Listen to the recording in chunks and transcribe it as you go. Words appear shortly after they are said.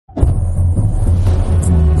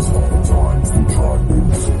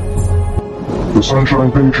The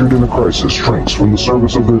Sunshine Patriot in a crisis shrinks from the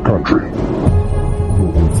service of their country.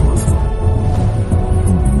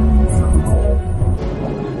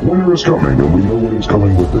 Winter is coming, and we know what is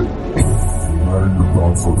coming with it. No matter your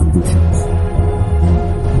thoughts or convictions,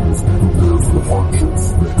 just be prepared for the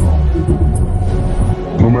hardships that come with the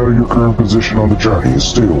winter. No matter your current position on the journey,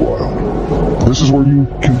 stay a while. This is where you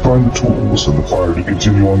can find the tools and the fire to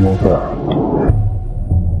continue on your path.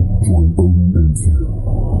 Join Odin and Tia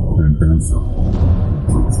and answer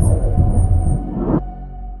Winter's Call.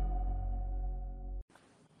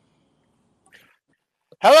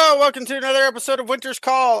 Hello, welcome to another episode of Winter's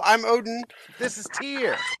Call. I'm Odin. This is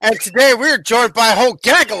Tyr. And today we're joined by a whole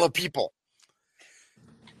gaggle of people.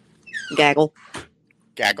 Gaggle.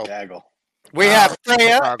 We have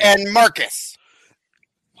Freya and Marcus.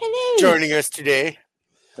 Hello. Joining us today.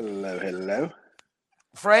 Hello.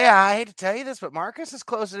 Freya, I hate to tell you this, but Marcus is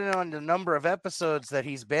closing in on the number of episodes that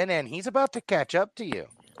he's been in. He's about to catch up to you.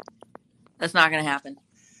 That's not going to happen.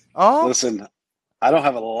 Oh? Listen, I don't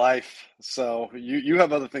have a life, so you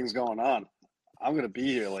have other things going on. I'm going to be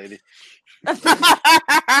here, lady.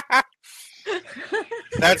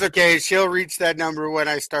 That's okay. She'll reach that number when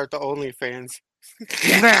I start the OnlyFans.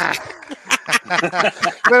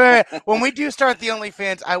 Wait. When we do start the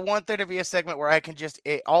OnlyFans, I want there to be a segment where I can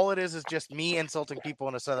all it is just me insulting people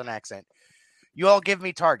in a Southern accent. You all give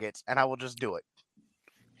me targets, and I will just do it.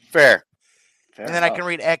 Fair And then I can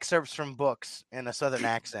read excerpts from books in a Southern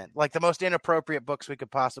accent. Like the most inappropriate books we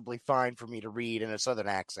could possibly find for me to read in a Southern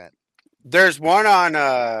accent. There's one on,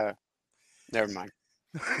 never mind.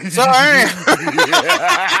 So, anyway.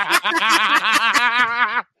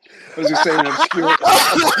 I was just saying obscure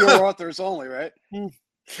authors only, right?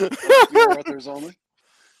 Obscure authors only.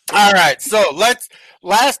 All right, so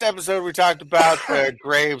last episode we talked about the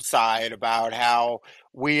grave side, about how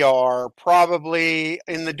we are probably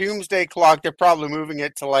in the doomsday clock. They're probably moving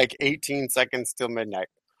it to like 18 seconds till midnight,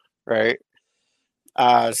 right?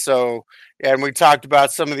 And we talked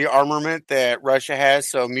about some of the armament that Russia has.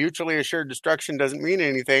 So mutually assured destruction doesn't mean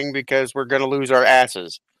anything because we're going to lose our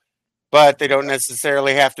asses. But they don't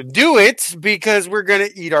necessarily have to do it because we're going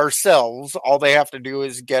to eat ourselves. All they have to do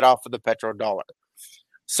is get off of the petrodollar.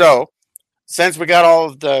 So, since we got all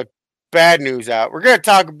of the bad news out, we're going to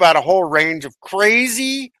talk about a whole range of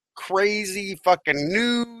crazy fucking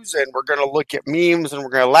news, and we're going to look at memes, and we're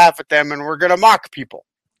going to laugh at them, and we're going to mock people.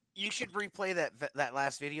 You should replay that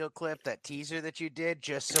last video clip, that teaser that you did,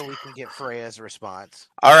 just so we can get Freya's response.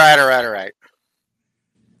 All right.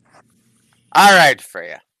 All right,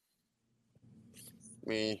 Freya.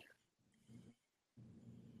 Me.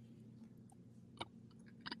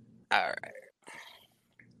 All right.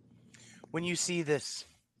 When you see this,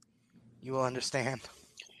 you will understand.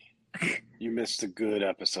 You missed a good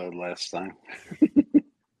episode last time.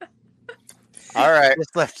 All right.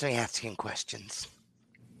 Just left me asking questions.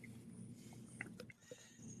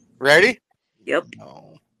 Ready? Yep.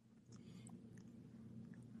 No.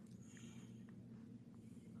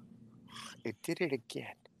 It did it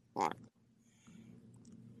again. Come on.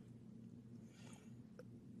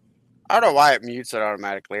 I don't know why it mutes it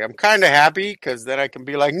automatically. I'm kind of happy because then I can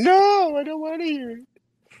be like, no, I don't want to hear it.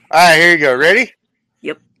 All right, here you go. Ready?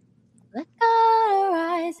 Yep. Let God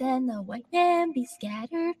arise and the white man be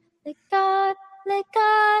scattered. Let God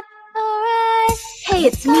arise. Hey,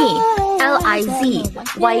 it's me, L-I-Z,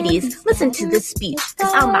 Whitey's. Listen to this speech,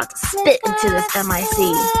 cause I'm about to spit into this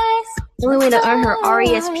MIC. Only way to earn her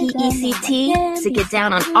R-E-S-P-E-C-T is to get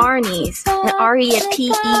down on our knees and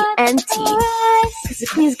R-E-P-E-N-T. Cause the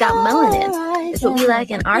queen's got melanin. It's what we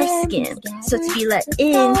like in our skin. So to be let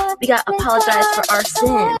in, we gotta apologize for our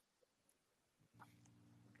sin.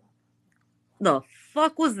 The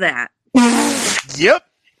fuck was that? Yep.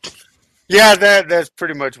 Yeah, that's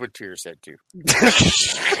pretty much what Tyr said too.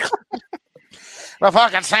 The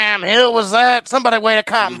fucking Sam Hill was that? Somebody wait a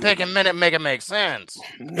cotton picking minute, make it make sense.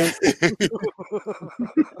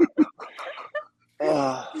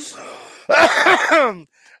 No,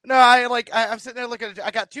 I'm sitting there looking at it.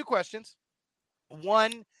 I got two questions.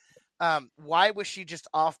 One, why was she just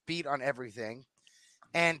offbeat on everything?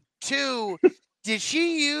 And two, did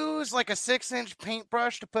she use like a 6-inch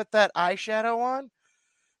paintbrush to put that eyeshadow on?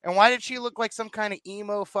 And why did she look like some kind of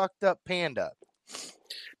emo fucked up panda?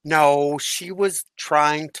 No, she was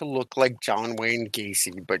trying to look like John Wayne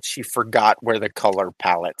Gacy, but she forgot where the color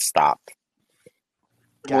palette stopped.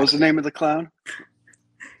 What was the name of the clown?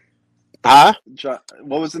 Huh?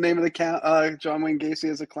 What was the name of the John Wayne Gacy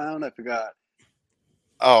as a clown? I forgot.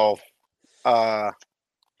 Oh.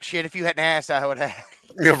 Shit, if you hadn't asked, I would have.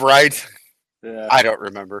 You're right. Yeah. I don't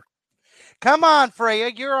remember. Come on, Freya,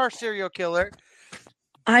 you're our serial killer.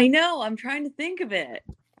 I know. I'm trying to think of it.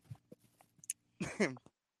 Fuck.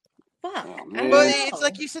 Oh, I man. don't But know. it's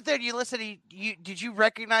like you sit there and you listen. Did you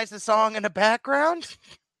recognize the song in the background?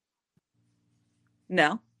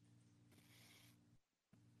 No.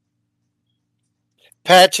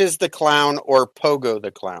 Patches the Clown or Pogo the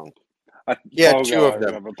Clown. Yeah, Pogo, two of I them.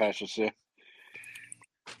 remember Patches, yeah.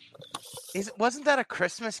 Wasn't that a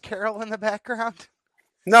Christmas carol in the background?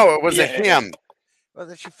 No, it was a Yeah. hymn. Well,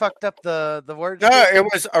 that she fucked up the words. No, it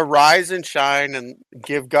was arise and shine and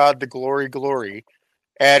give God the glory, glory.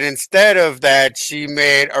 And instead of that, she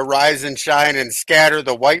made arise and shine and scatter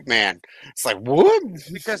the white man. It's like, what?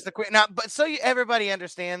 Because the queen now, but so everybody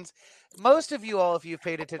understands. Most of you all, if you've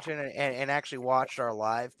paid attention and actually watched our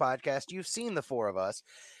live podcast, you've seen the four of us,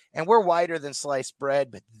 and we're whiter than sliced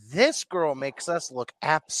bread. But this girl makes us look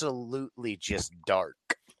absolutely just dark.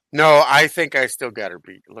 No, I think I still got her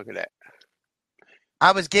beat. Look at that.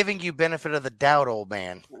 I was giving you benefit of the doubt, old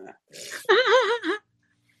man.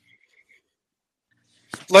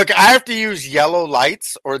 Look, I have to use yellow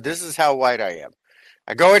lights, or this is how white I am.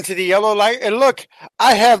 I go into the yellow light, and look,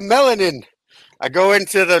 I have melanin. I go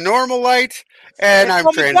into the normal light, and I'm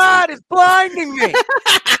oh my God, it's blinding me.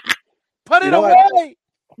 Put it You know away.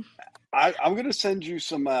 what? I'm gonna send you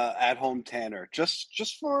some at-home tanner,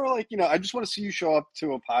 just for like I just want to see you show up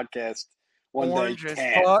to a podcast one Orange day. as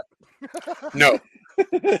Tan. fuck. No.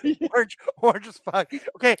 Orange as fuck.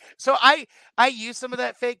 Okay, so I used some of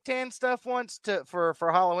that fake tan stuff once for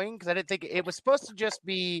Halloween because I didn't think it was supposed to just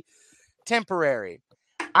be temporary.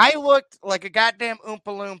 I looked like a goddamn Oompa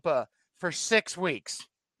Loompa for 6 weeks.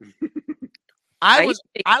 I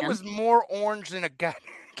was more orange than a goddamn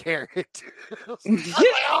carrot.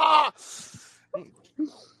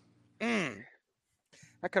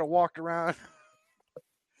 I could have walked around.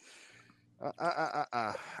 All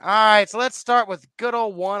right, so let's start with good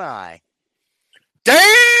old One Eye.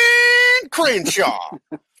 Dan Crenshaw.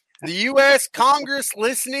 The U.S. Congress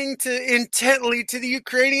listening intently to the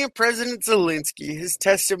Ukrainian President Zelensky. His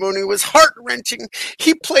testimony was heart-wrenching.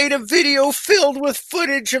 He played a video filled with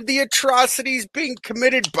footage of the atrocities being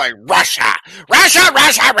committed by Russia. Russia,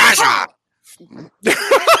 Russia, Russia!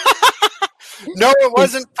 No, it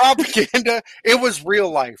wasn't propaganda. It was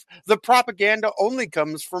real life. The propaganda only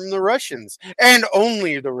comes from the Russians, and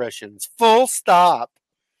only the Russians. Full stop.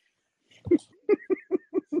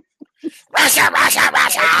 Russia, Russia,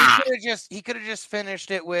 Russia! He could have just finished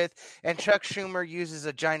it with, and Chuck Schumer uses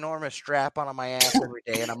a ginormous strap on my ass every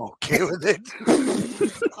day, and I'm okay with it.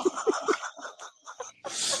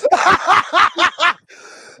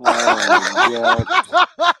 Oh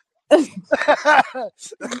God.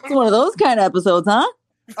 It's one of those kind of episodes, huh?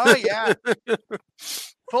 Oh yeah,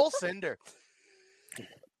 full cinder.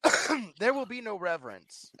 There will be no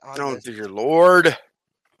reverence Oh, dear Lord.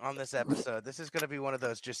 On this episode. This is going to be one of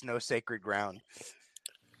those just no sacred ground.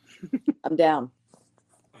 I'm down.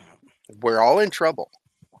 We're all in trouble.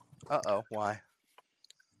 Uh-oh, why?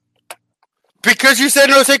 Because you said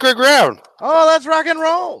no sacred ground. Oh, that's rock and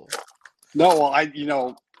roll. No,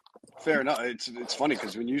 well, fair enough. It's funny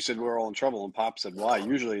because when you said we're all in trouble and Pop said why,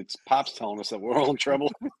 usually it's Pop's telling us that we're all in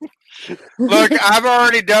trouble. Look, I've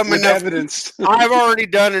already done with enough evidence. I've already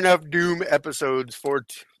done enough Doom episodes for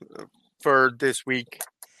this week.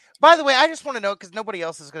 By the way, I just want to know, because nobody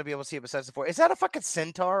else is going to be able to see it besides the four. Is that a fucking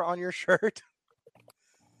centaur on your shirt?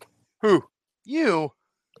 Who? You.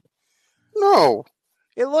 No.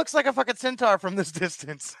 It looks like a fucking centaur from this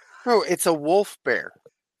distance. No, it's a wolf bear.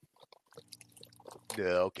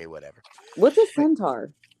 Okay, whatever. What's a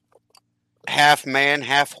centaur? Half man,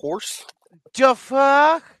 half horse. The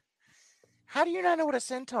fuck? How do you not know what a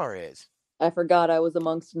centaur is? I forgot I was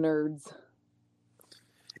amongst nerds.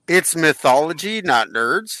 It's mythology, not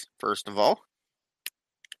nerds, first of all.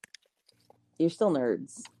 You're still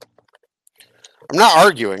nerds. I'm not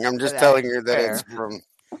arguing. I'm just telling you that fair. it's from...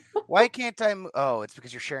 Why can't I... Oh, it's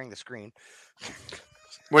because you're sharing the screen.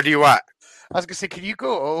 What do you want? I was going to say, can you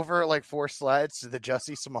go over like 4 slides to the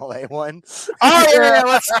Jussie Smollett one? Oh, yeah,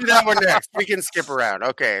 let's do that one next. We can skip around.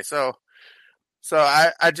 Okay, so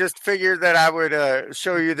I just figured that I would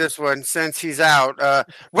show you this one since he's out.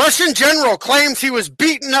 Russian general claims he was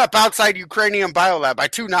beaten up outside Ukrainian biolab by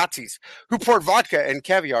 2 Nazis who poured vodka and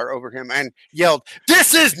caviar over him and yelled,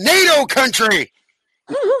 "This is NATO country!"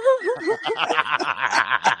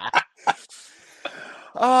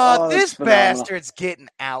 This bastard's getting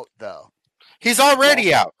out, though. He's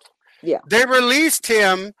already out. Yeah. They released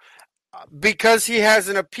him because he has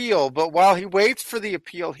an appeal, but while he waits for the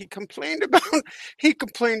appeal, he complained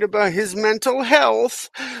about his mental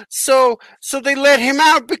health. So they let him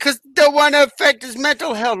out because they want to affect his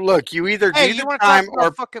mental health. Look, you either do the time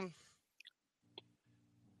or fucking...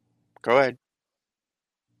 Go ahead.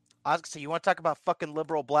 I was gonna say, you want to talk about fucking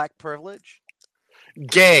liberal black privilege?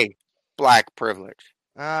 Gay black privilege.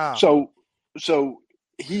 Oh, So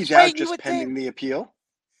he's out wait, you just would pending think the appeal.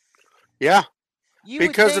 Yeah, you would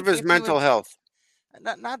because of think his if you mental would health.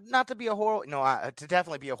 not to be a horrible to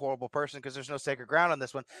definitely be a horrible person because there's no sacred ground on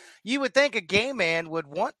this one. You would think a gay man would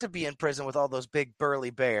want to be in prison with all those big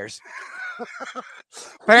burly bears.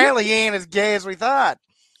 Apparently, he ain't as gay as we thought.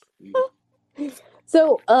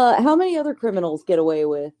 So, how many other criminals get away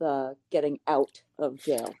with getting out of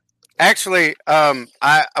jail? Actually,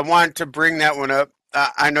 I wanted to bring that one up.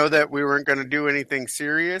 I know that we weren't going to do anything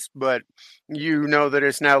serious, but you know that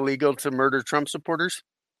it's now legal to murder Trump supporters.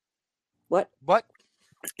 What? What?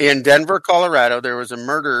 In Denver, Colorado, there was a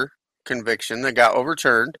murder conviction that got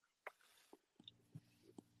overturned,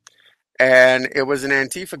 and it was an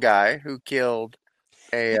Antifa guy who killed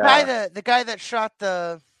a The guy that shot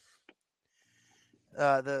the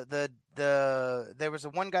there was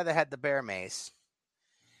one guy that had the bear mace,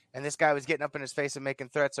 and this guy was getting up in his face and making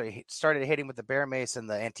threats, so he started hitting with the bear mace, and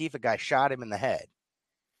the Antifa guy shot him in the head.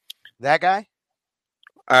 That guy?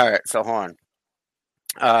 All right, so hold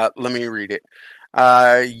on. Let me read it.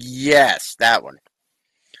 Yes, that one.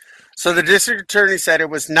 So the district attorney said it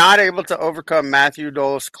was not able to overcome Matthew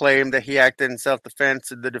Dole's claim that he acted in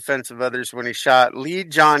self-defense in the defense of others when he shot Lee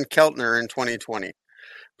John Keltner in 2020.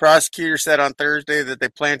 Prosecutors said on Thursday that they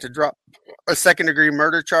plan to drop a second-degree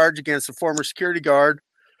murder charge against a former security guard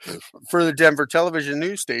for the Denver television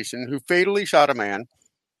news station who fatally shot a man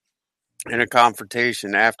in a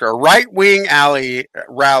confrontation after a right-wing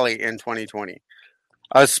rally in 2020.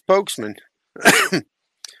 A spokesman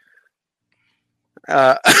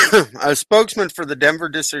a spokesman for the Denver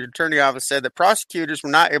District Attorney Office said that prosecutors were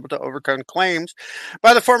not able to overcome claims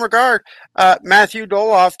by the former guard, Matthew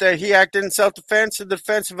Doloff, that he acted in self-defense in the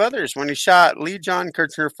defense of others when he shot Lee John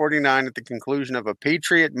Kirchner, 49, at the conclusion of a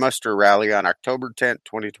Patriot muster rally on October 10th,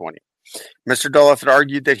 2020. Mr. Doloff had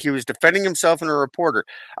argued that he was defending himself and a reporter.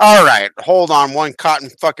 All right, hold on one cotton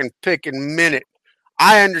fucking picking minute.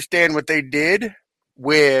 I understand what they did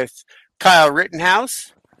with Kyle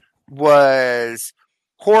Rittenhouse was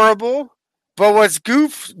horrible, but what's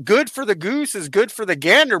good for the goose is good for the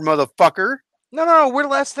gander, motherfucker. No, we're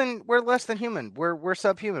less than human. We're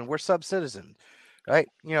subhuman. We're sub-citizen, right?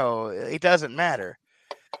 It doesn't matter.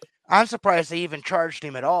 I'm surprised they even charged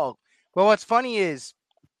him at all. But what's funny is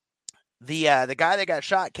the guy that got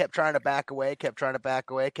shot kept trying to back away,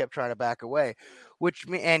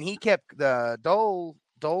 and he kept the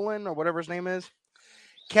Dolan or whatever his name is,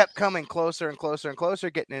 kept coming closer and closer and closer,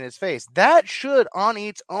 getting in his face. That should on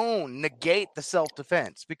its own negate the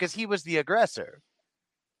self-defense because he was the aggressor.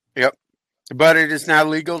 Yep. But it is now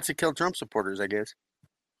legal to kill Trump supporters, I guess.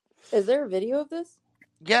 Is there a video of this?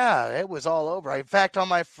 Yeah, it was all over. In fact, on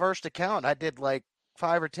my first account, I did like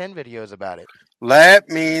 5 or 10 videos about it. Let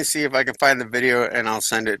me see if I can find the video, and I'll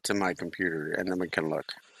send it to my computer, and then we can look.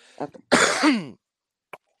 Okay.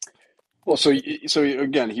 Well, so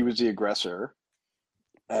again, he was the aggressor,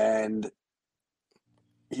 and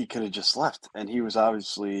he could have just left, and he was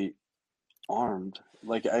obviously armed.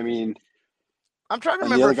 Like, I mean, I'm trying to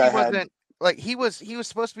and the remember other if he guy had- wasn't like he was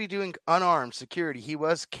supposed to be doing unarmed security. He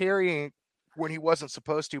was carrying when he wasn't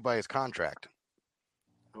supposed to by his contract.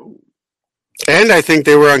 oh, And I think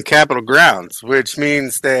they were on Capitol grounds, which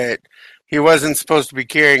means that he wasn't supposed to be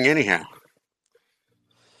carrying anyhow.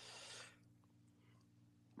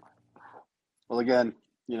 well, again,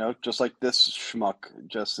 just like this schmuck,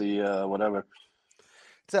 just the whatever.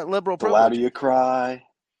 It's that liberal The louder privilege. you cry,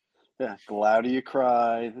 yeah, the louder you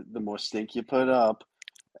cry, the more stink you put up,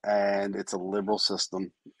 and it's a liberal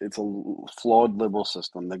system. It's a flawed liberal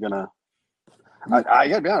system. They're gonna. I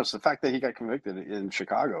gotta be honest. The fact that he got convicted in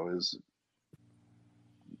Chicago is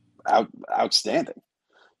outstanding.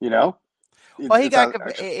 Well,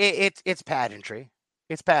 it's pageantry.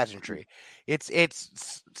 It's pageantry.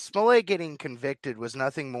 It's Smollett getting convicted was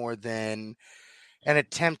nothing more than an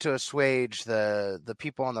attempt to assuage the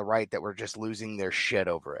people on the right that were just losing their shit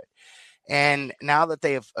over it. And now that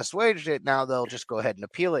they have assuaged it, now they'll just go ahead and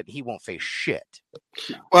appeal it. He won't face shit.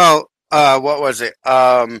 Well, what was it?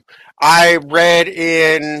 I read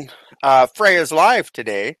in Freya's Live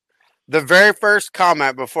today. The very first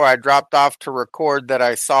comment before I dropped off to record that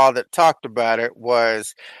I saw that talked about it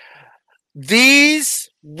was, these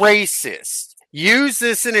racists use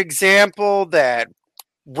this an example that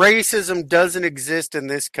racism doesn't exist in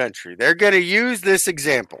this country. They're going to use this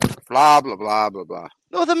example. Blah, blah, blah, blah, blah.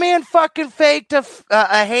 No, the man fucking faked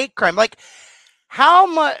a hate crime. Like, how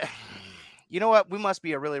much... You know what? We must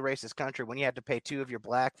be a really racist country when you have to pay 2 of your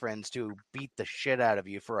black friends to beat the shit out of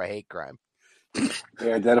you for a hate crime.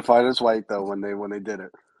 They identified as white though when they did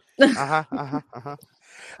it.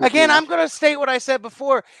 Again, Yeah. I'm going to state what I said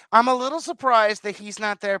before. I'm a little surprised that he's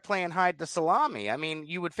not there playing hide the salami. I mean,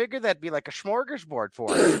 you would figure that'd be like a smorgasbord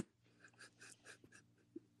for him.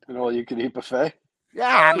 An all-you-can-eat buffet.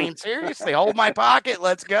 Yeah, I mean, seriously, hold my pocket.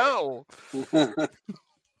 Let's go.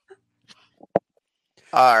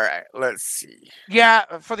 All right, let's see. Yeah,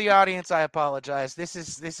 for the audience, I apologize. This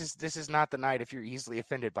is not the night if you're easily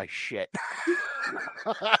offended by shit.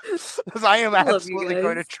 Because I am I love you absolutely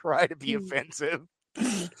going to guys. try to be offensive.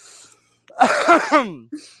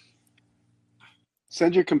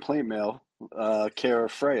 Send your complaint mail, care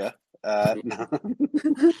of Freya.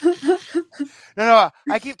 No,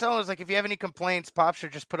 I keep telling us, like, if you have any complaints, Pop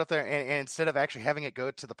should just put up there, and instead of actually having it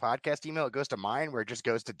go to the podcast email, it goes to mine, where it just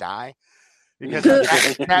goes to die. Because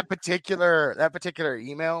that particular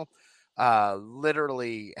email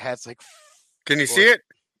literally has like. Can you see it?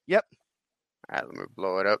 Yep. All right, let me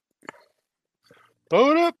blow it up.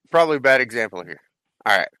 Blow it up. Probably a bad example here.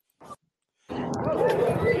 All right.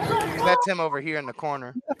 That's him over here in the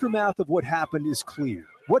corner. The aftermath of what happened is clear.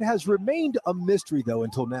 What has remained a mystery, though,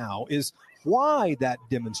 until now is why that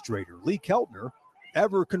demonstrator, Lee Keltner,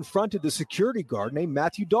 ever confronted the security guard named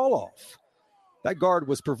Matthew Doloff. That guard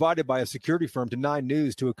was provided by a security firm to 9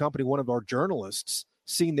 News to accompany one of our journalists,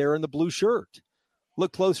 seen there in the blue shirt.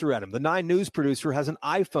 Look closer at him. The 9 News producer has an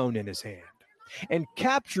iPhone in his hand and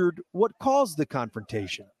captured what caused the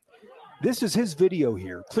confrontation. This is his video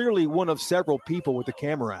here, clearly one of several people with the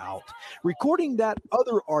camera out, recording that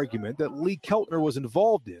other argument that Lee Keltner was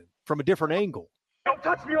involved in from a different angle. Don't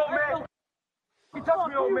touch me, old man. You touch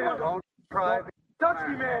me, old man. Don't try. Touch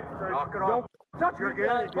me, man. Knock it off. Don't touch me. Get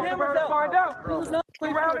around and find out.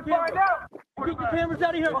 Get around and find out. Get your cameras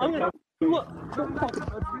out of here. I'm gonna.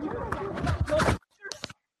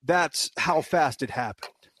 That's how fast it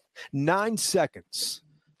happened. 9 seconds.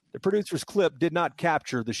 The producer's clip did not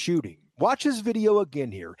capture the shooting. Watch his video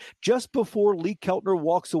again here, just before Lee Keltner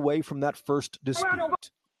walks away from that first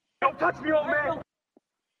dispute. Don't touch me, old man.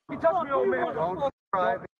 You touch me, old man. Don't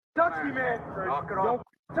try. Touch me, man. Knock it off.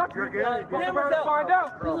 Don't touch me. Get around and find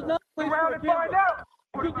out. Get around and find out.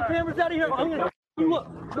 Get your cameras out of here. I'm gonna.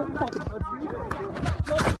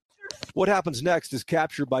 What happens next is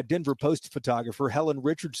captured by Denver Post photographer Helen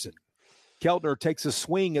Richardson. Keltner takes a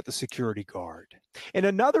swing at the security guard. In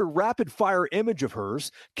another rapid-fire image of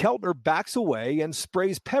hers, Keltner backs away and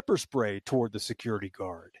sprays pepper spray toward the security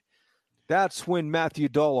guard. That's when Matthew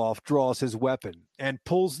Doloff draws his weapon and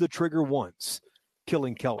pulls the trigger once,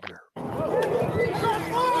 killing Keltner.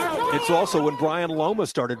 It's also when Brian Loma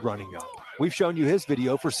started running up. We've shown you his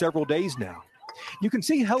video for several days now. You can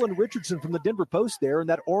see Helen Richardson from the Denver Post there in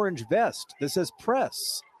that orange vest that says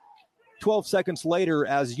press. 12 seconds later,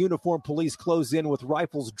 as uniformed police close in with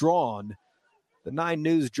rifles drawn, the 9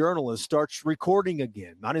 News journalist starts recording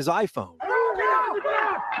again on his iPhone.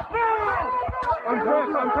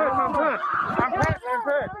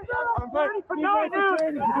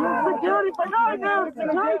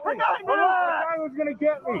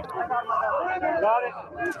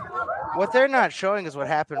 What they're not showing is what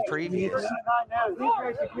happened previous,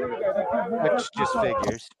 which just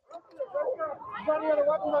figures.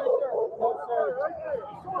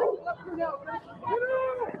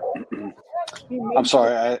 I'm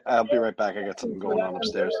sorry. I'll be right back. I got something going on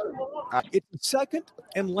upstairs. It's the second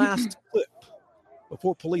and last clip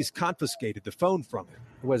before police confiscated the phone from him.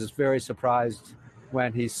 He was very surprised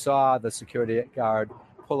when he saw the security guard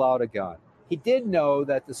pull out a gun. He did know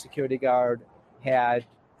that the security guard had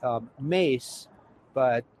mace,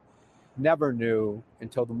 but never knew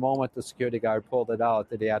until the moment the security guard pulled it out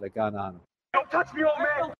that he had a gun on him. Don't touch me, old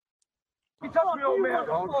man. You touch me, old man.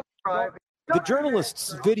 Don't try. The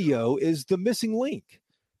journalist's video is the missing link,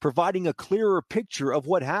 providing a clearer picture of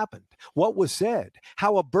what happened, what was said,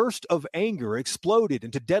 how a burst of anger exploded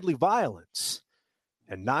into deadly violence.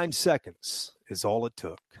 And 9 seconds is all it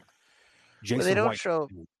took. What they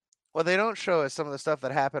don't show is some of the stuff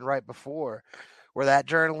that happened right before, where that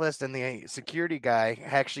journalist and the security guy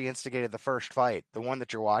actually instigated the first fight, the one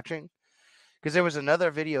that you're watching. Because there was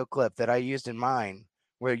another video clip that I used in mine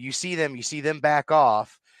where you see them back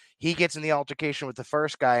off. He gets in the altercation with the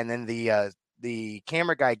first guy, and then the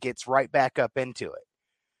camera guy gets right back up into it.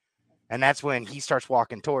 And that's when he starts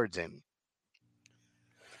walking towards him.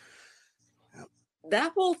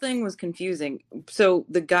 That whole thing was confusing. So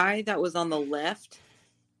the guy that was on the left,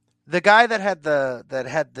 the guy that had the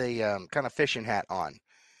kind of fishing hat on,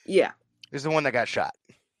 yeah, is the one that got shot.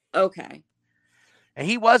 Okay. And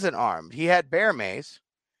he wasn't armed. He had bear mace.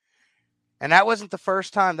 And that wasn't the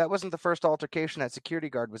first time. That wasn't the first altercation that security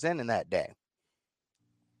guard was in that day.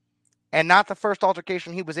 and not the first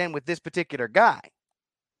altercation he was in with this particular guy.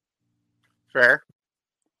 Fair.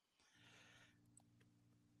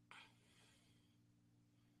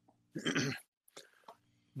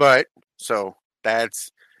 But so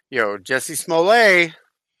that's Jesse Smollett,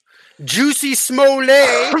 Juicy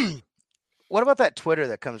Smollett. What about that Twitter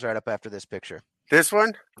that comes right up after this picture? This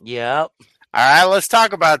one? Yep. All right, let's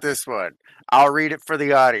talk about this one. I'll read it for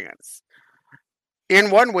the audience. In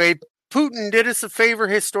one way, Putin did us a favor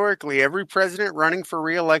historically. Every president running for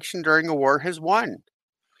re-election during a war has won.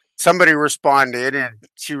 Somebody responded, and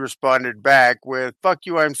she responded back with, "Fuck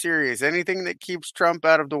you, I'm serious. Anything that keeps Trump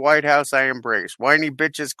out of the White House, I embrace. Whiny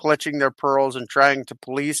bitches clutching their pearls and trying to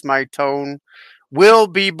police my tone will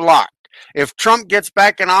be blocked. If Trump gets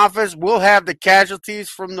back in office, we'll have the casualties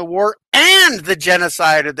from the war and the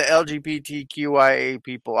genocide of the LGBTQIA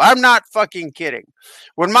people. I'm not fucking kidding.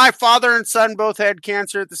 When my father and son both had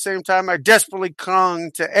cancer at the same time, I desperately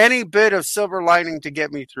clung to any bit of silver lining to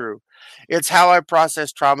get me through. It's how I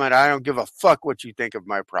process trauma, and I don't give a fuck what you think of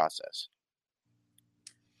my process."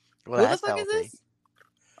 Well, Who the that's fuck is healthy. this?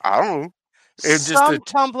 I don't know. It's just Some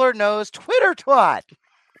Tumblr knows Twitter twat.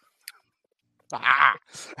 I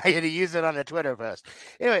had to use it on a Twitter post.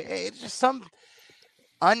 Anyway, it's just some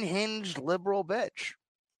unhinged liberal bitch.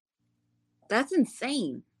 That's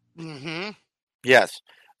insane. Mm-hmm. Yes.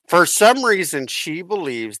 For some reason, she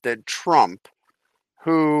believes that Trump,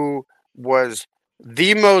 who was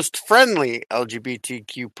the most friendly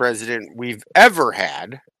LGBTQ president we've ever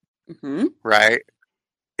had, Mm-hmm. right,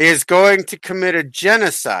 is going to commit a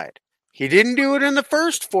genocide. He didn't do it in the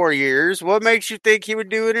first 4 years. What makes you think he would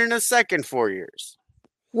do it in the second 4 years?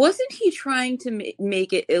 Wasn't he trying to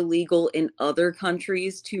make it illegal in other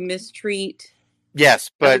countries to mistreat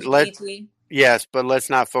Yes, but LGBT? let's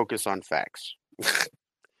not focus on facts.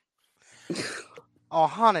 Oh,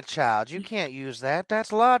 Hana child, you can't use that.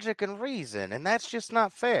 That's logic and reason, and that's just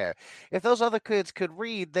not fair. If those other kids could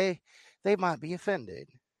read, they might be offended.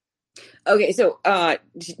 Okay, so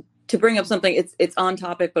to bring up something, it's on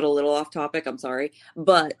topic but a little off topic. I'm sorry,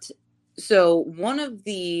 but so one of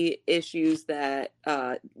the issues that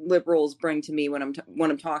liberals bring to me when I'm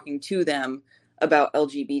talking to them about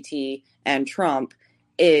LGBT and Trump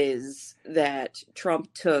is that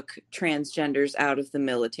Trump took transgenders out of the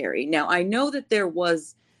military. Now, I know that there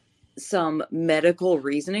was some medical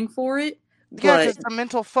reasoning for it, Yeah, but because it's a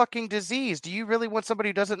mental fucking disease. Do you really want somebody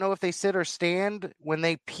who doesn't know if they sit or stand when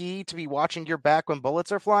they pee to be watching your back when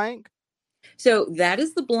bullets are flying? so that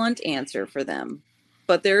is the blunt answer for them.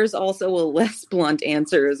 But there's also a less blunt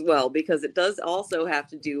answer as well, because it does also have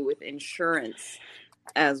to do with insurance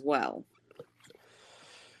as well.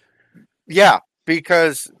 Yeah,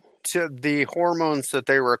 because the hormones that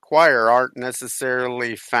they require aren't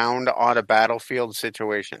necessarily found on a battlefield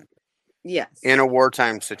situation, Yes. in a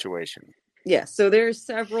wartime situation. Yes. So there's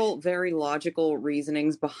several very logical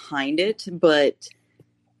reasonings behind it, but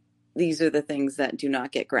these are the things that do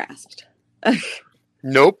not get grasped.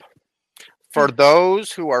 Nope. For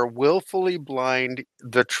those who are willfully blind,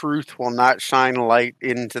 the truth will not shine light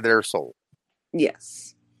into their soul.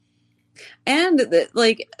 Yes. And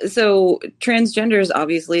so transgenders,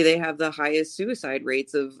 obviously, they have the highest suicide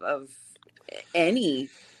rates of any.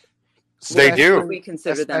 They do. What we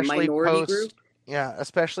consider them minority group. Yeah,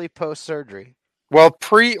 especially post surgery. Well,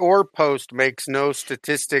 pre or post makes no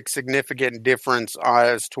statistic significant difference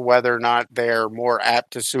as to whether or not they're more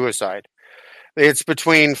apt to suicide. It's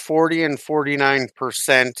between 40 and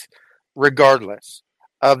 49%, regardless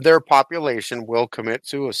of their population, will commit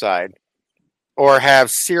suicide or have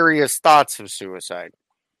serious thoughts of suicide.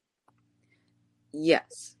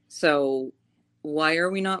 Yes. So why are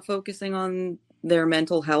we not focusing on their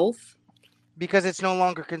mental health? Because it's no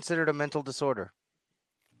longer considered a mental disorder.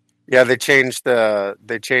 Yeah, they changed the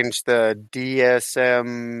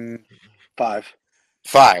DSM-5.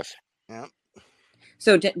 Yeah.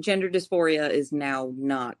 So gender dysphoria is now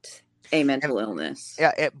not a mental illness.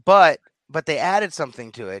 Yeah, but they added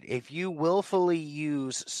something to it. If you willfully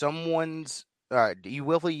use someone's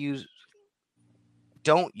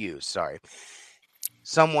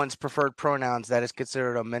someone's preferred pronouns, that is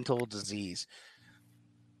considered a mental disease.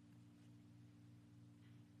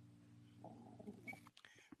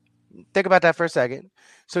 Think about that for a second.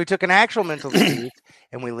 So we took an actual mental disease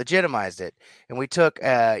and we legitimized it, and we took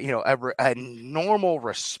a normal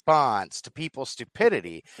response to people's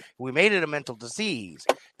stupidity. We made it a mental disease.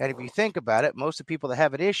 And if you think about it, most of the people that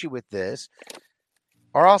have an issue with this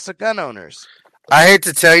are also gun owners. I hate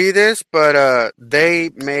to tell you this, but they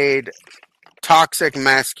made toxic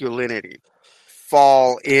masculinity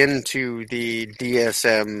fall into the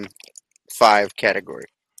DSM-5 category.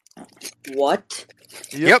 What?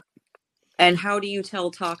 Yep. And how do you tell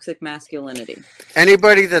toxic masculinity?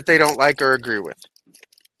 Anybody that they don't like or agree with.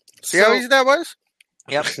 See how So- easy that was?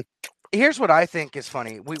 Yep. Here's what I think is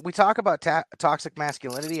funny. We talk about toxic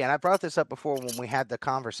masculinity, and I brought this up before when we had the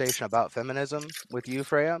conversation about feminism with you,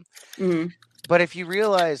 Freya. hmm But if you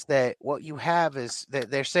realize that what you have is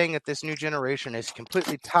that they're saying that this new generation is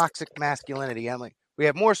completely toxic masculinity. I'm like, we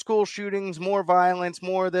have more school shootings, more violence,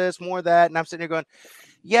 more this, more that. And I'm sitting here going,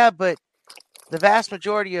 yeah, but the vast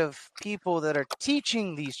majority of people that are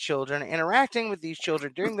teaching these children, interacting with these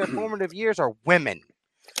children during their formative years are women.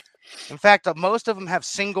 In fact, most of them have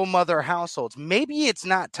single mother households. Maybe it's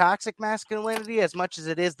not toxic masculinity as much as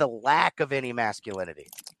it is the lack of any masculinity.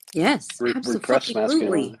 Yes, Repressed absolutely.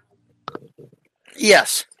 masculinity.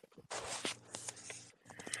 Yes.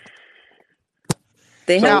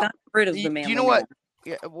 They So- have gotten rid of the Do manly you know what? man.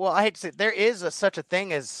 Yeah, well, I hate to say there is such a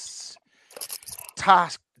thing as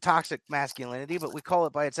toxic masculinity, but we call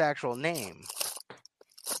it by its actual name.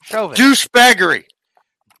 Chauvinist. Douchebaggery.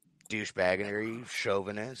 Douchebaggery,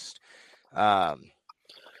 chauvinist.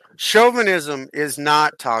 Chauvinism is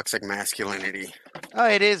not toxic masculinity. Oh,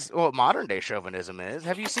 it is. Well, modern day chauvinism is.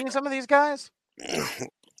 Have you seen some of these guys?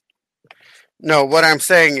 No, what I'm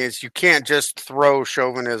saying is you can't just throw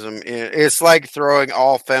chauvinism in. It's like throwing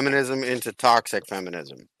all feminism into toxic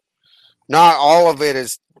feminism. Not all of it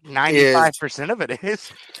is. 95% of it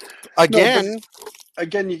is. Again,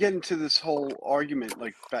 Again, you get into this whole argument,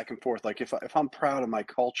 like back and forth. Like if I'm proud of my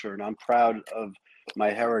culture and I'm proud of my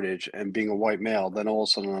heritage and being a white male, then all of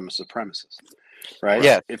a sudden I'm a supremacist, right?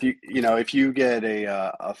 Yeah. If you get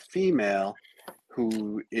a female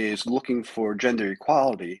who is looking for gender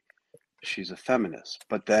equality, she's a feminist.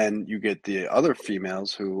 But then you get the other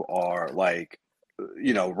females who are like,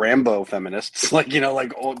 Rambo feminists, like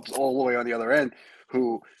all the way on the other end,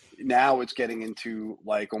 who now it's getting into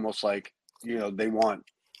like almost like they want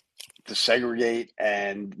to segregate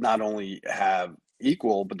and not only have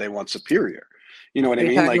equal, but they want superior. You know what Are I you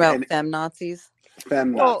mean? talking Like about and fem Nazis?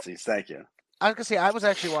 fem Well- Nazis. Thank you. I was gonna say I was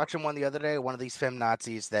actually watching one the other day, one of these fem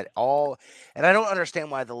Nazis that all, and I don't understand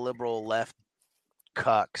why the liberal left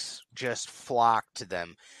cucks just flock to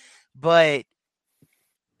them, but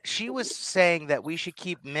she was saying that we should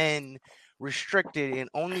keep men restricted and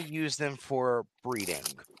only use them for breeding.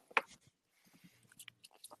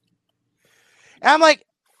 And I'm like,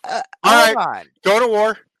 All hold right. on. Go to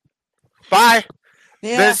war. Bye.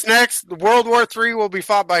 Yeah. This next World War III will be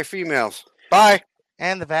fought by females. Bye.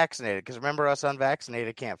 And the vaccinated, because remember, us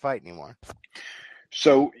unvaccinated can't fight anymore.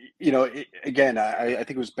 So again, I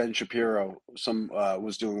think it was Ben Shapiro.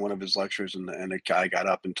 Was doing one of his lectures, and a guy got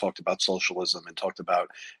up and talked about socialism and talked about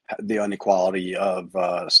the inequality of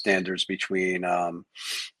standards between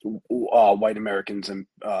white Americans and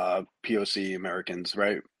POC Americans,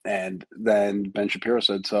 right? And then Ben Shapiro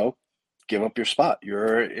said, "So, give up your spot.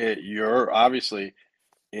 You're obviously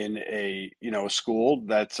in a school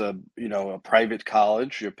that's a private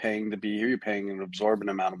college. You're paying to be here. You're paying an absorbent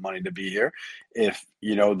amount of money to be here. If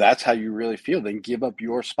that's how you really feel, then give up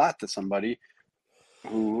your spot to somebody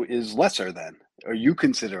who is lesser than, or you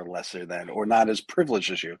consider lesser than, or not as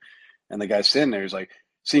privileged as you." And the guy's sitting there, he's like,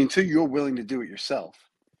 "See, until you're willing to do it yourself,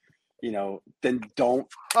 then don't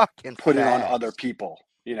Fucking put it on facts. other people,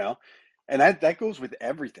 and that goes with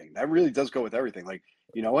everything. That really does go with everything. Like,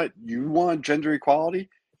 you know what, you want gender equality.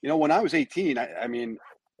 When I was 18, I mean,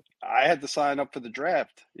 I had to sign up for the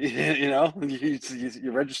draft.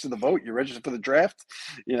 You register the vote, you register for the draft.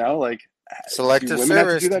 Like, Selective do women have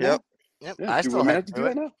to service. do that Yep. Yep, now? Yeah, I do still women had have to to do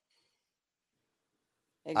do that it. now?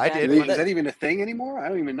 I did. Exactly. Is that even a thing anymore? I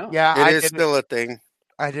don't even know. Yeah, It I is did still a thing.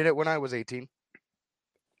 I did it when I was 18.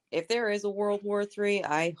 If there is a World War III,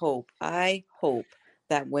 I hope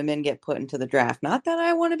that women get put into the draft. Not that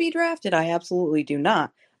I want to be drafted. I absolutely do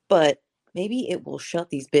not. But maybe it will shut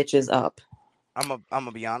these bitches up. I'm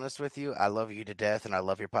gonna be honest with you. I love you to death, and I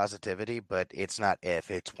love your positivity, but it's not if,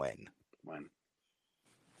 it's when. When.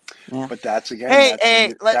 Yeah. But that's again.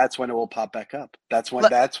 Hey, that's when it will pop back up. That's when.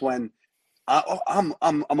 I'm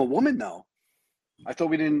a woman now. I thought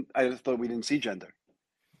we didn't see gender.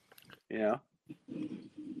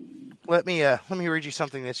 Let me read you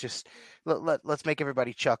something that's just let's make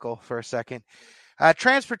everybody chuckle for a second.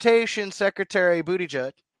 Transportation Secretary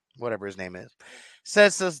Buttigieg, whatever his name is,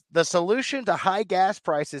 says the solution to high gas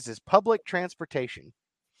prices is public transportation.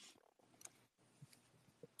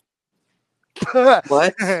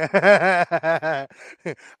 What? I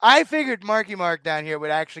figured Marky Mark down here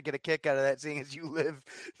would actually get a kick out of that, seeing as you live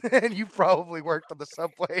and you probably worked on the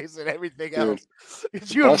subways and everything Dude, else.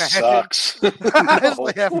 Could you bus imagine? sucks.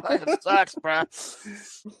 Honestly, that fucking sucks, bro.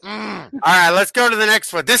 All right, let's go to the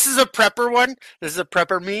next one. This is a prepper one. This is a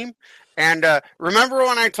prepper meme. And remember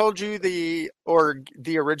when I told you the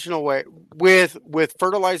original way with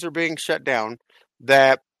fertilizer being shut down,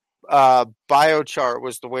 that biochar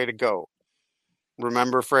was the way to go.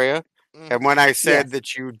 Remember, Freya? And when I said Yes.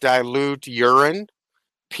 that you dilute urine,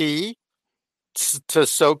 pee, to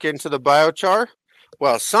soak into the biochar,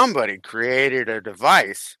 well, somebody created a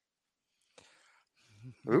device.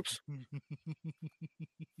 Oops.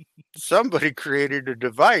 Somebody created a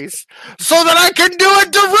device so that I can do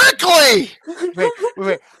it directly.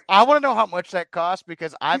 Wait. I want to know how much that costs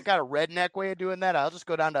because I've got a redneck way of doing that. I'll just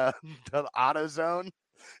go down to the AutoZone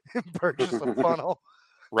and purchase a funnel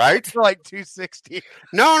Right? for like $260.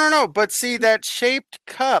 No. But see, that shaped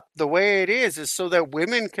cup, the way it is so that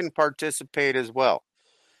women can participate as well.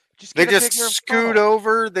 Just They get a just bigger scoot funnel.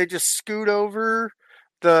 over. They just scoot over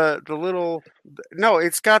the little. No,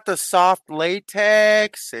 it's got the soft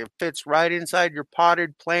latex. It fits right inside your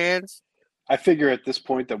potted plants. I figure at this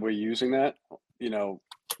point that we're using that,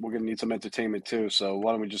 we're gonna need some entertainment too. So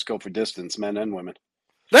why don't we just go for distance, men and women?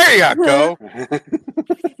 There you go.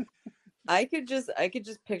 I could just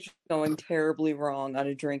picture going terribly wrong on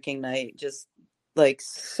a drinking night. Just like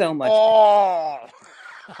so much. Oh.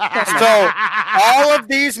 So all of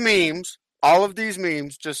these memes,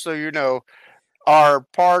 just so you know, are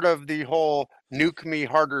part of the whole Nuke Me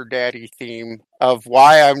Harder Daddy theme of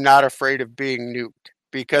why I'm not afraid of being nuked.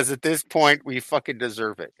 Because at this point, we fucking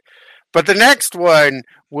deserve it. But the next one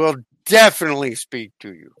will definitely speak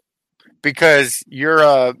to you because you're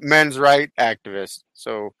a men's right activist.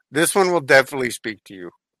 So this one will definitely speak to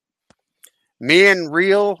you. Me and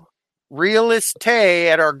realist Tay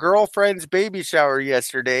at our girlfriend's baby shower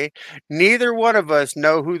yesterday. Neither one of us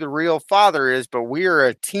know who the real father is, but we are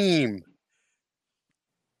a team.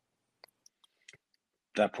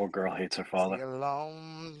 That poor girl hates her father. See a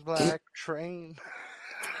long black train.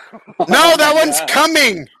 No, that my one's God.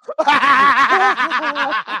 coming.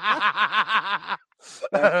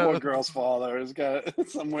 That poor girl's father has got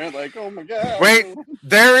somewhere like, oh my God. Wait,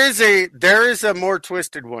 there is a more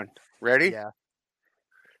twisted one. Ready? Yeah.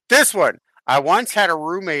 This one. I once had a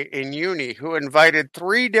roommate in uni who invited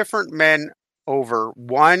 3 different men over,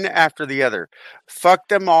 one after the other. Fucked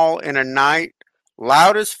them all in a night,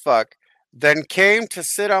 loud as fuck. Then came to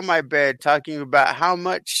sit on my bed talking about how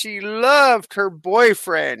much she loved her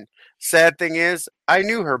boyfriend. Sad thing is, I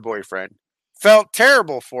knew her boyfriend. Felt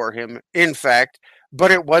terrible for him, in fact,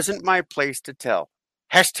 but it wasn't my place to tell.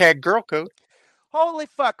 Hashtag girl code. Holy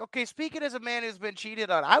fuck. Okay, speaking as a man who's been cheated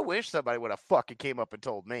on, I wish somebody would have fucking came up and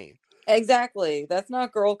told me. Exactly. That's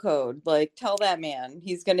not girl code. Like, tell that man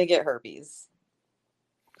he's gonna get herpes.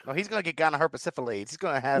 Oh, he's gonna get gonorrhea herpesiphilates. He's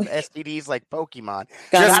gonna have STDs like Pokemon.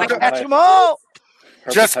 Just Gotta go- catch them all.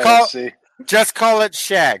 Just Hepatitis Just C. call it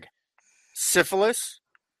shag. Syphilis,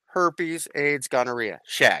 herpes, AIDS, gonorrhea.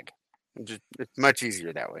 Shag. It's much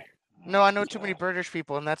easier that way. No, I know too many British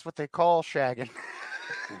people, and that's what they call shagging.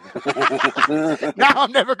 Now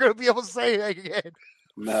I'm never gonna be able to say that again.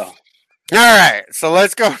 No. All right, so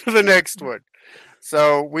let's go to the next one.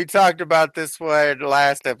 So we talked about this one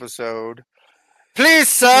last episode. Please,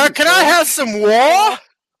 sir, can I have some war?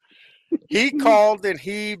 He called and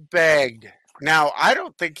he begged. Now, I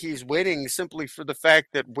don't think he's winning simply for the fact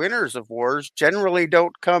that winners of wars generally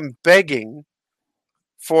don't come begging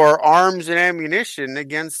for arms and ammunition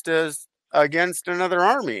against another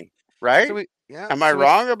army, right? So Am I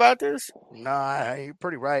wrong about this? Nah, you're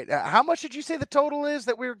pretty right. How much did you say the total is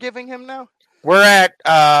that we're giving him now? We're at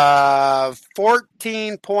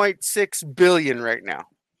 14.6 billion right now.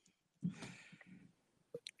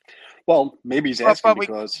 Well, maybe he's asking but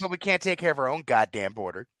we can't take care of our own goddamn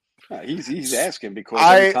border. He's asking because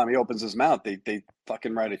every time he opens his mouth, they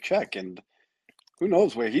fucking write a check, and who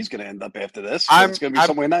knows where he's going to end up after this? But it's going to be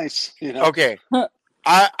somewhere nice, Okay,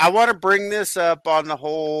 I want to bring this up on the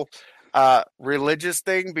whole religious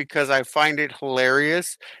thing because I find it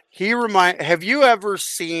hilarious. Have you ever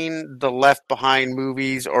seen the Left Behind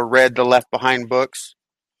movies or read the Left Behind books?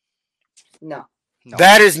 No.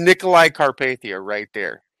 That is Nikolai Carpathia right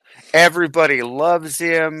there. Everybody loves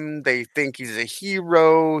him. They think he's a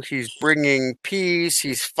hero. He's bringing peace.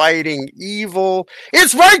 He's fighting evil.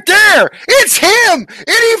 It's right there. It's him.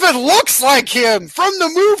 It even looks like him from the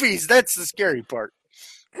movies. That's the scary part.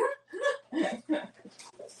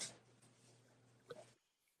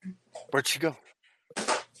 Where'd she go?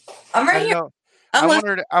 I'm right here. I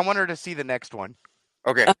want her to see the next one.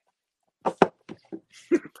 Okay.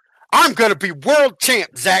 I'm gonna be world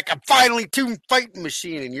champ, Zach. I'm finally tuned fighting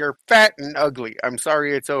machine, and you're fat and ugly. I'm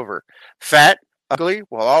sorry it's over. Fat, ugly?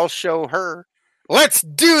 Well, I'll show her. Let's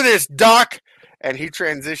do this, Doc! And he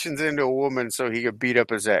transitions into a woman so he could beat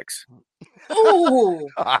up his ex. Ooh,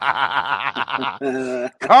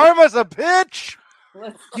 Karma's a bitch.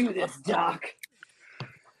 let's do this, Doc.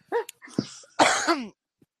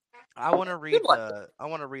 I want to read one.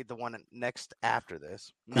 the one next after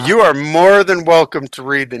this. You are more than welcome to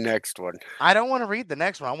read the next one. I don't want to read the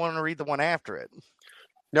next one. I want to read the one after it.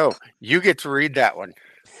 No, you get to read that one.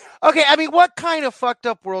 Okay, I mean, what kind of fucked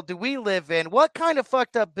up world do we live in? What kind of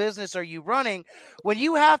fucked up business are you running when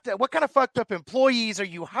you have to? What kind of fucked up employees are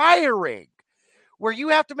you hiring? Where you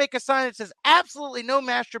have to make a sign that says absolutely no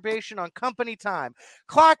masturbation on company time.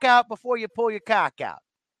 Clock out before you pull your cock out.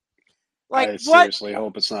 Like I what? seriously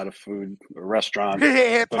hope it's not a restaurant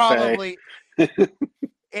It buffet. probably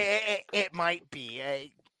it might be.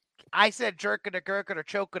 I said jerking a gherkin or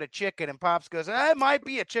choking a chicken, and Pops goes, it might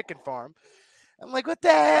be a chicken farm. I'm like, what the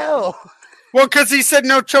hell? Well, because he said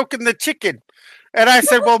no choking the chicken. And I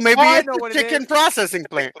said, well, maybe I it's know a what it chicken is. processing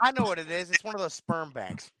plant. I know what it is. It's one of those sperm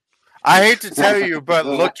banks. I hate to tell you, but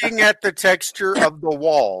looking at the texture of the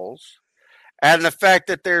walls and the fact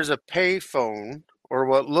that there's a payphone or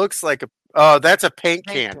what looks like that's a paint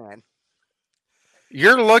can.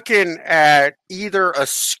 You're looking at either a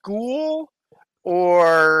school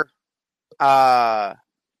or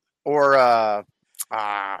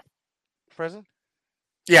prison.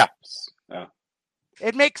 Yeah.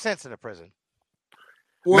 It makes sense in a prison.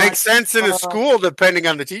 Makes sense in a school depending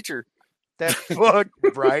on the teacher. That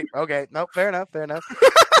right? Okay, no, fair enough.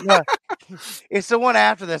 No, it's the one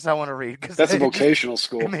after this I want to read because That's a vocational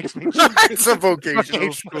school. It makes me. It's a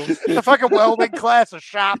vocational school. It's a fucking welding class, a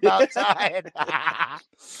shop outside. All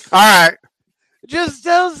right. Just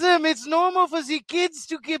tells them it's normal for the kids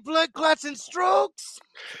to get blood clots and strokes.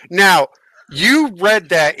 Now, you read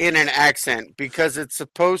that in an accent because it's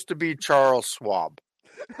supposed to be Charles Schwab.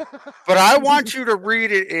 But I want you to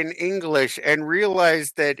read it in English and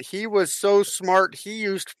realize that he was so smart he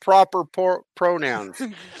used proper pronouns.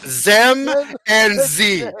 Them and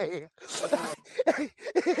Z.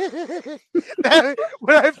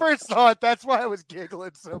 When I first saw it, that's why I was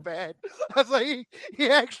giggling so bad. I was like,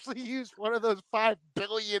 he actually used one of those 5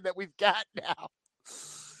 billion that we've got now.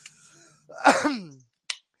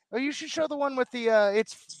 Oh, you should show the one with the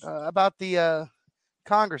about the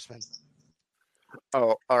congressman.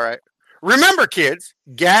 Oh, all right. Remember, kids,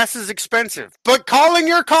 gas is expensive, but calling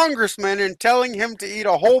your congressman and telling him to eat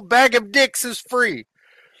a whole bag of dicks is free.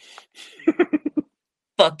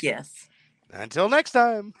 Fuck yes. Until next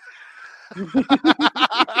time. The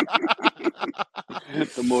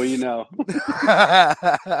more you know.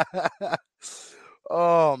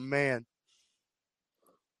 Oh, man.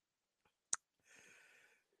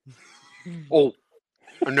 Oh,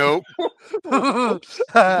 nope. Nope.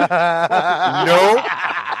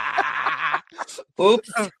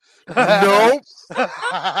 Oops. Nope.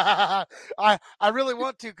 I really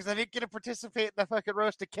want to because I didn't get to participate in the fucking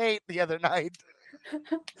roast of Kate the other night.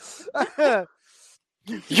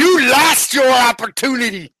 You lost your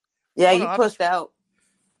opportunity. Yeah, Oh, you no, pushed out.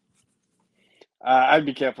 I'd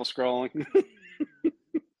be careful scrolling.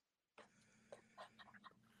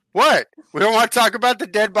 What? We don't want to talk about the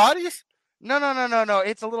dead bodies? No.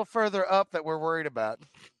 It's a little further up that we're worried about.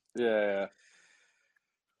 Yeah.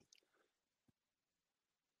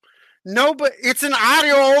 No, but it's an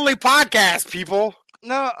audio-only podcast, people.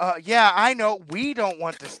 No, yeah, I know. We don't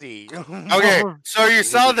want to see. Okay, so you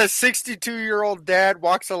saw the 62-year-old dad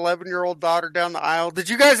walks 11-year-old daughter down the aisle. Did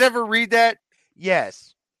you guys ever read that?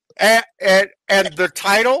 Yes. And the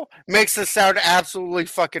title makes it sound absolutely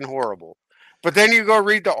fucking horrible. But then you go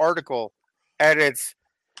read the article, and it's,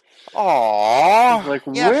 aww. Like,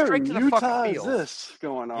 Yeah, where straight in to the Utah fucking is fields. this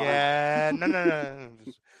going on? Yeah, no.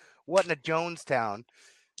 What in a Jonestown?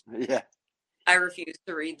 Yeah. I refuse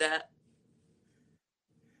to read that.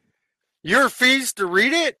 You refuse to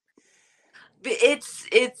read it?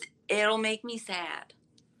 It'll make me sad.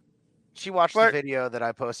 She watched the video that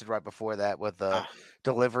I posted right before that with the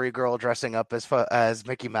delivery girl dressing up as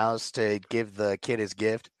Mickey Mouse to give the kid his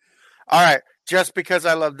gift. All right, just because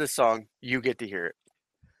I love this song, you get to hear it.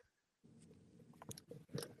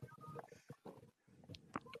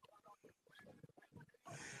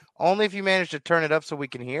 Only if you manage to turn it up so we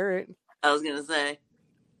can hear it. I was gonna say.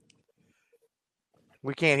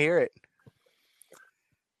 We can't hear it.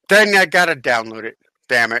 Then I gotta download it.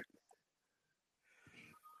 Damn it.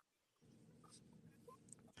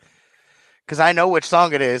 Because I know which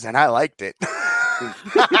song it is, and I liked it.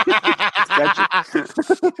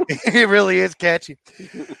 It really is catchy.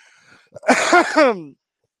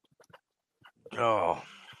 Oh.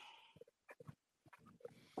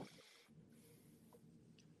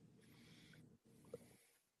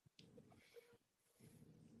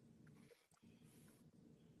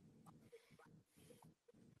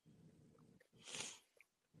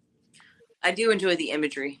 I do enjoy the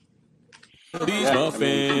imagery. These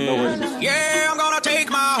muffins. Yeah, I'm gonna take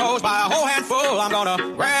my hose by a whole handful. I'm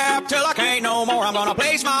gonna grab till I can't no more. I'm gonna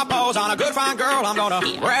place my paws on a good fine girl. I'm gonna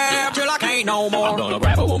grab till I can't no more. I'm gonna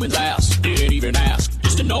grab a woman's ass. Didn't even ask.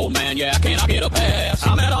 Just an old man, yeah, can I get a pass?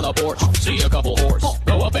 I'm out on the porch, see a couple whores.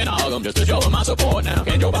 Go up and I hug them just to show them my support. Now,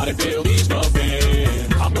 can your body feel these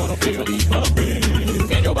muffins? I'm gonna feel these muffins.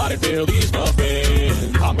 Can your body feel these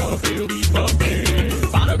muffins? I'm gonna feel these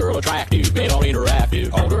muffins. Find a girl attractive, get all interactive.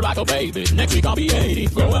 Hold her like a baby. Next week I'll be 80.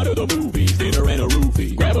 Go out to the movies, dinner and a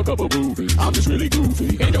roofie. Grab a couple roofies. I'm just really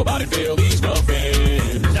goofy. Can your body feel these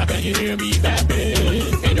muffins? Now can you hear me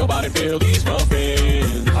tapping? Can your body feel these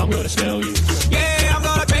muffins? I'm gonna smell you. Yeah, I'm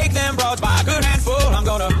gonna take them broads by a good handful. I'm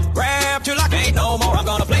gonna grab till I can't no more. I'm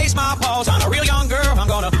gonna place my paws on a real young girl. I'm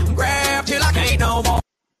gonna grab till I can't no more.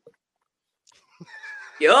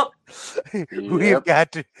 Yup. We've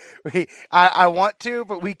got to. I want to,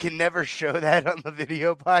 but we can never show that on the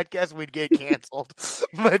video podcast. We'd get canceled.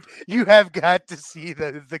 But you have got to see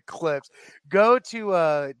the clips. Go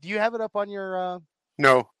to. Do you have it up on your?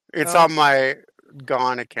 No, it's No? on my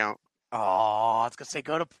Gone account. Oh, I was gonna say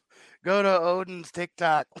go to Odin's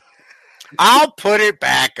TikTok. I'll put it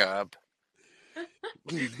back up.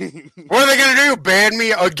 What are they gonna do? Ban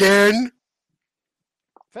me again?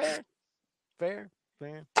 Fair.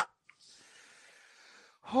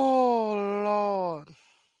 Oh Lord!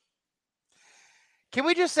 Can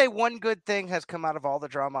we just say one good thing has come out of all the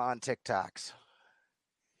drama on TikToks?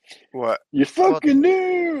 What? You fucking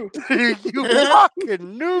knew. You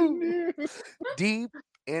fucking knew. Deep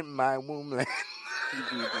in my womb.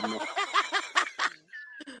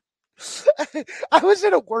 I was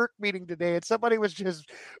in a work meeting today and somebody was just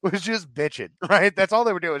bitching, right? That's all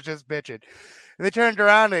they were doing was just bitching. And they turned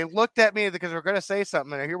around and they looked at me because we were going to say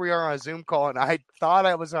something. And here we are on a Zoom call and I thought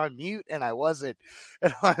I was on mute and I wasn't.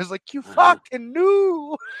 And I was like, you fucking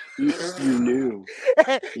knew. You knew.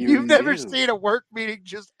 You've never seen a work meeting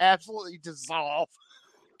just absolutely dissolve.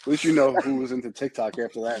 At least you know who was into TikTok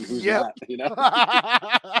after that and who's not, you know?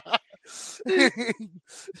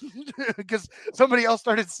 Because somebody else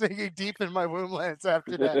started singing "Deep in My Womblands"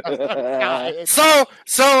 after that.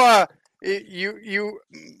 You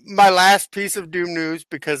my last piece of doom news,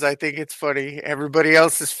 because I think it's funny. Everybody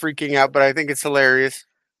else is freaking out, but I think it's hilarious.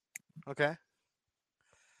 Okay.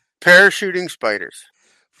 Parachuting spiders.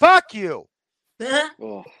 Fuck you.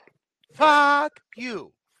 Oh. Fuck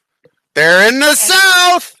you. They're in the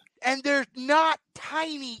south. And they're not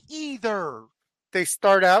tiny either. They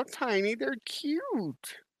start out tiny. They're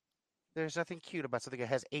cute. There's nothing cute about something that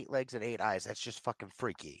has 8 legs and 8 eyes. That's just fucking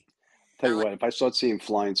freaky. Tell you what, if I start seeing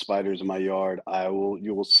flying spiders in my yard,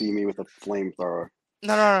 you will see me with a flamethrower.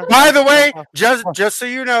 No. By the way, just so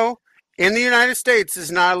you know, in the United States,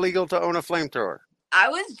 it's not illegal to own a flamethrower. I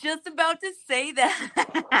was just about to say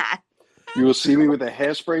that. You will see me with a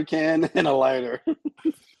hairspray can and a lighter.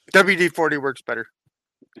 WD-40 works better.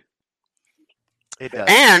 It does.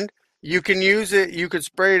 And you can use it. You could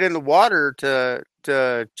spray it in the water to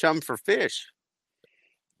chum for fish.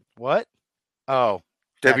 What? Oh,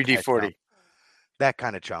 WD-40. That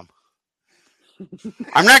kind of chum.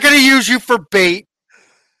 I'm not going to use you for bait.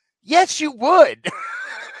 Yes, you would.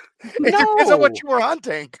 It depends on what you were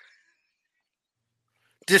hunting.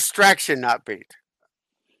 Distraction, not bait.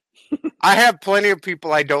 I have plenty of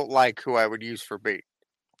people I don't like who I would use for bait.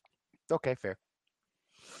 Okay, fair.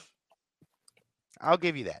 I'll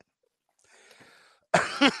give you that.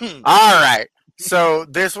 All right. So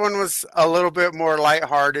this one was a little bit more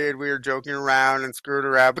lighthearted. We were joking around and screwing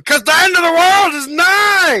around because the end of the world is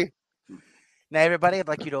nigh. Now, everybody, I'd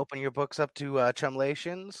like you to open your books up to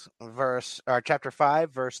Chumlations, chapter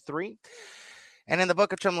 5, verse 3. And in the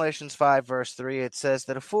book of Chumlations 5, verse 3, it says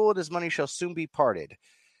that a fool and his money shall soon be parted.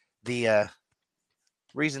 The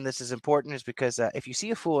reason this is important is because if you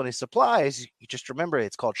see a fool and his supplies, you just remember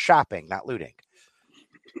it's called shopping, not looting.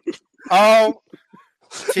 Oh,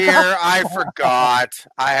 Tier, I forgot.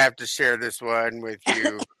 I have to share this one with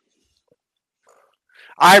you.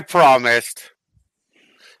 I promised.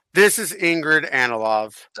 This is Ingrid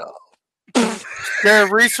Anilov. The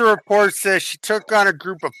recent report says she took on a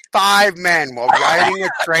group of 5 men while riding a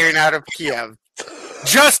train out of Kiev.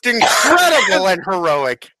 Just incredible and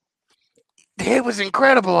heroic. It was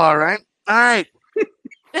incredible, all right. All right.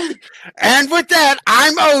 And with that,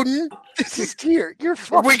 I'm Odin. This is Tier. You're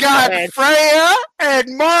fucking We got bad. Freya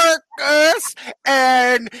and Marcus,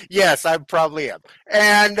 and yes, I probably am.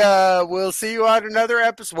 And we'll see you on another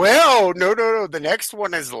episode. Well, no. The next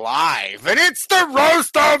one is live, and it's the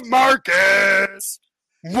roast of Marcus.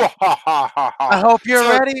 I hope you're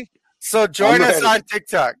ready. So join us on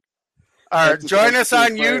TikTok. That's join us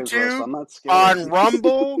on players, Russ. YouTube, I'm not scared. on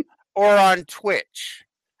Rumble, or on Twitch.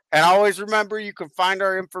 And always remember, you can find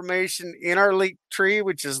our information in our link tree,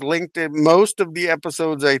 which is linked in most of the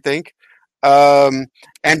episodes, I think. And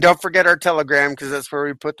don't forget our Telegram, because that's where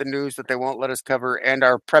we put the news that they won't let us cover and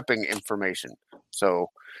our prepping information. So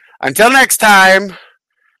until next time,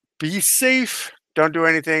 be safe. Don't do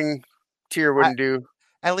anything Tier wouldn't do.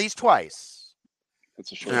 At least twice.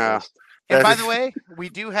 It's a short Yeah. list. And by the way, we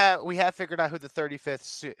have figured out who the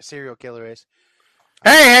 35th serial killer is.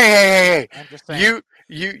 Hey! I'm just saying.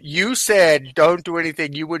 You said don't do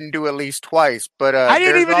anything you wouldn't do at least twice, but I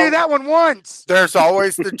didn't even do that one once. There's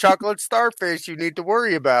always the chocolate starfish you need to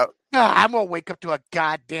worry about. I'm gonna wake up to a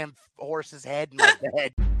goddamn horse's head in my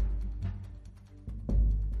bed.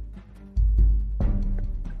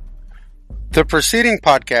 The preceding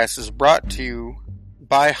podcast is brought to you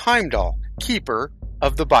by Heimdall, keeper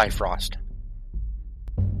of the Bifrost.